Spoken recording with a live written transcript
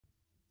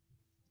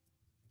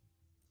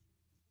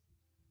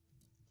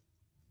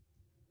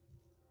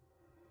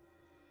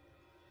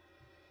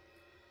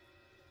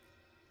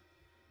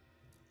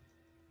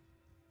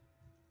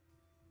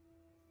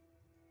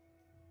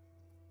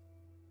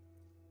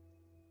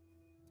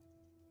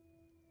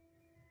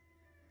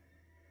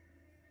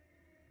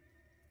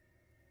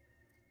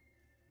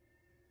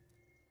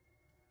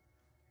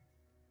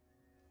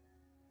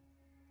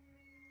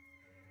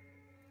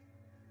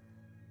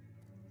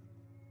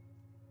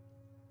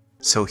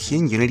So here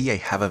in Unity I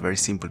have a very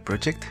simple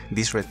project.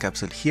 This red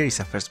capsule here is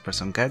a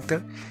first-person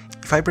character.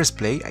 If I press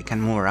play, I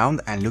can move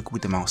around and look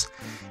with the mouse.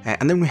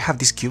 And then we have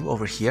this cube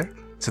over here.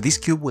 So this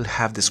cube will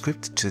have the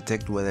script to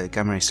detect whether the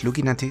camera is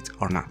looking at it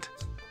or not.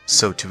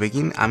 So to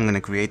begin, I'm gonna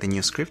create a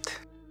new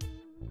script.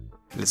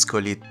 Let's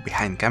call it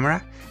behind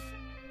camera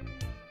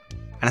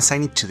and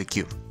assign it to the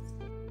cube.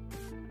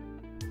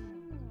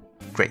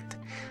 Great.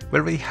 We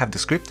already have the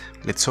script.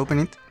 Let's open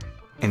it.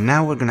 And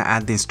now we're gonna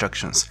add the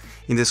instructions.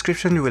 In the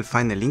description you will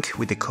find the link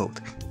with the code.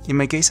 In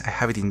my case I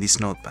have it in this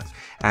notepad.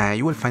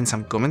 You will find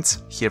some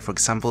comments. Here for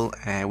example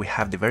we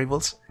have the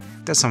variables.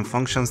 There's some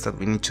functions that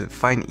we need to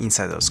define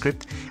inside our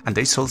script, and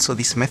there is also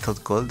this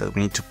method call that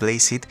we need to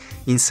place it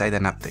inside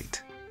an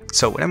update.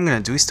 So what I'm gonna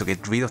do is to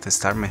get rid of the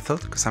start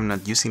method because I'm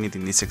not using it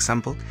in this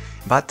example,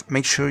 but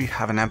make sure you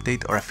have an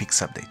update or a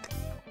fix update.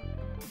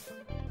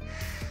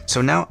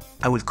 So now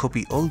I will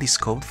copy all this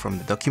code from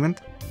the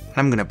document and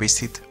I'm gonna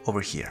paste it over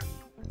here.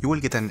 You will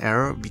get an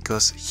error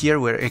because here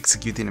we're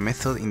executing a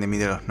method in the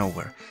middle of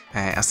nowhere.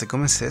 As the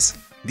comment says,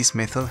 this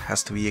method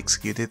has to be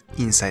executed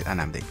inside an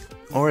update,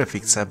 or a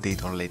fixed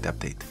update or late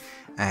update.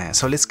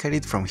 So let's carry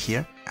it from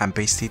here and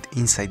paste it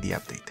inside the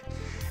update.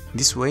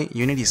 This way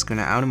Unity is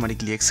gonna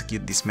automatically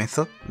execute this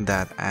method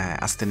that,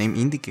 as the name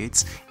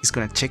indicates, is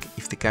gonna check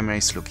if the camera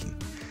is looking.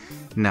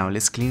 Now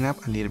let's clean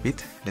up a little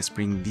bit. Let's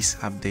bring this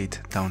update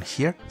down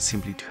here,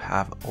 simply to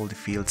have all the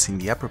fields in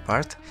the upper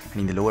part and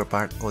in the lower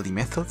part all the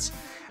methods.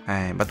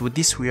 But with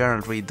this we are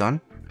already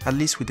done, at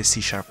least with the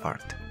C#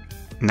 part.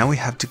 Now we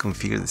have to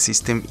configure the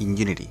system in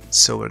Unity,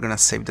 so we're gonna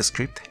save the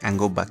script and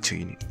go back to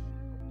Unity.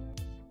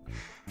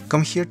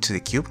 Come here to the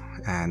cube,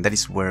 and that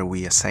is where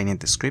we assigned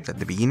the script at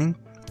the beginning.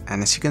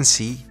 And as you can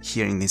see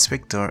here in the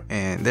inspector,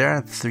 there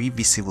are 3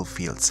 visible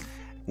fields.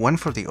 One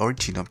for the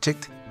origin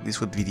object. This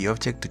would be the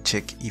object to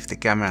check if the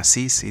camera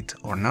sees it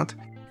or not.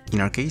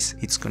 In our case,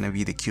 it's gonna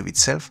be the cube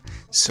itself,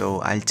 so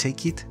I'll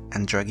take it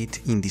and drag it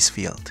in this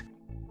field.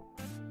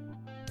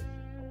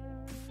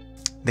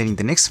 Then in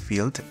the next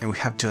field, we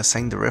have to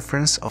assign the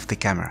reference of the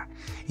camera.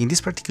 In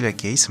this particular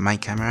case, my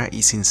camera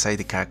is inside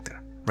the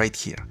character, right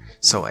here.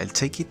 So I'll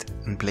take it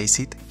and place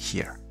it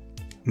here.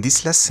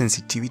 This last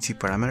sensitivity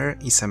parameter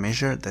is a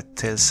measure that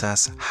tells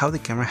us how the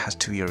camera has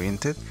to be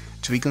oriented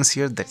to be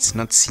considered that it's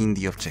not seeing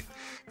the object.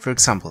 For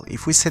example,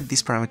 if we set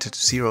this parameter to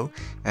 0,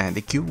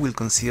 the cube will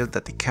consider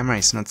that the camera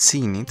is not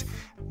seeing it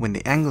when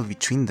the angle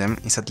between them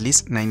is at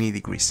least 90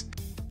 degrees.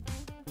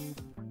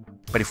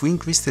 But if we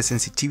increase the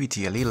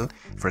sensitivity a little,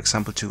 for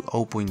example to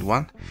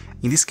 0.1,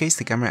 in this case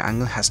the camera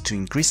angle has to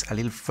increase a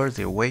little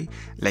further away,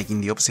 like in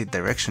the opposite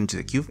direction to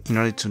the cube, in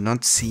order to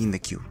not see in the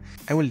cube.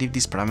 I will leave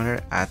this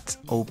parameter at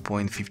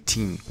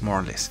 0.15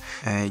 more or less.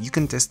 You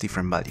can test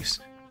different values.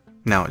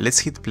 Now let's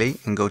hit play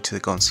and go to the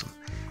console.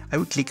 I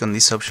will click on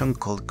this option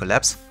called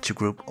collapse to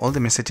group all the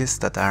messages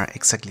that are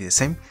exactly the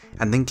same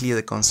and then clear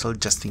the console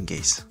just in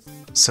case.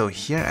 So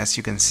here, as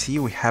you can see,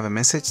 we have a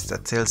message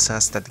that tells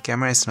us that the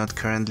camera is not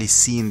currently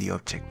seeing the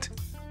object.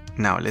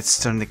 Now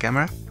let's turn the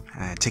camera.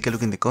 Take a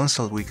look in the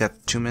console. We got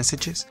 2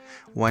 messages.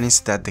 One is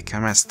that the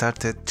camera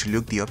started to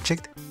look the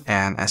object,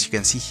 and as you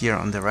can see here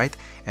on the right,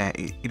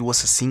 it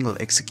was a single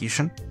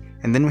execution.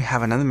 And then we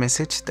have another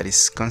message that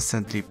is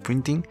constantly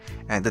printing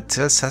that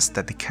tells us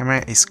that the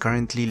camera is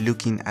currently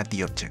looking at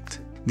the object.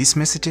 These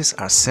messages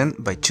are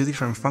sent by 2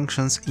 different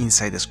functions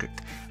inside the script.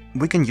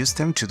 We can use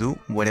them to do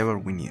whatever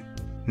we need.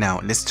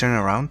 Now let's turn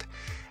around.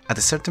 At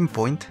a certain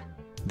point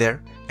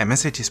there, a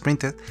message is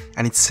printed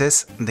and it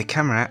says the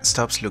camera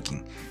stops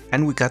looking,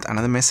 and we got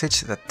another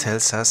message that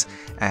tells us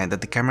that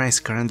the camera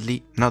is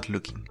currently not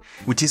looking,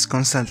 which is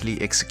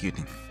constantly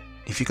executing.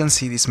 If you can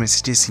see these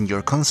messages in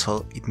your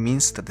console, it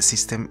means that the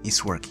system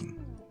is working.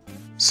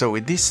 So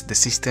with this, the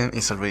system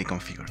is already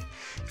configured.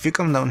 If you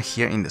come down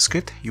here in the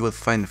script, you will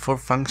find 4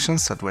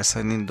 functions that were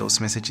sending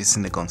those messages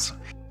in the console.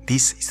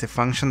 This is the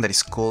function that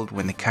is called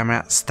when the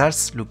camera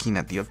starts looking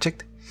at the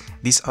object.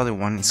 This other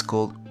one is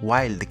called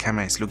while the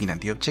camera is looking at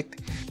the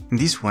object.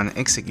 This one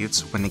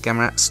executes when the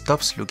camera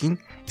stops looking,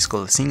 it's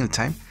called single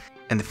time,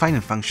 and the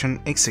final function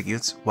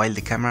executes while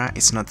the camera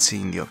is not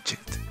seeing the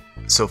object.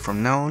 So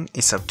from now on,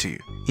 it's up to you.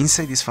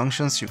 Inside these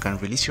functions you can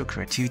release your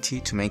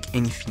creativity to make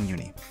anything you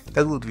need.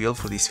 That would be all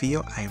for this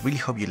video. I really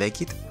hope you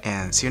like it,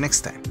 and see you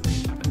next time.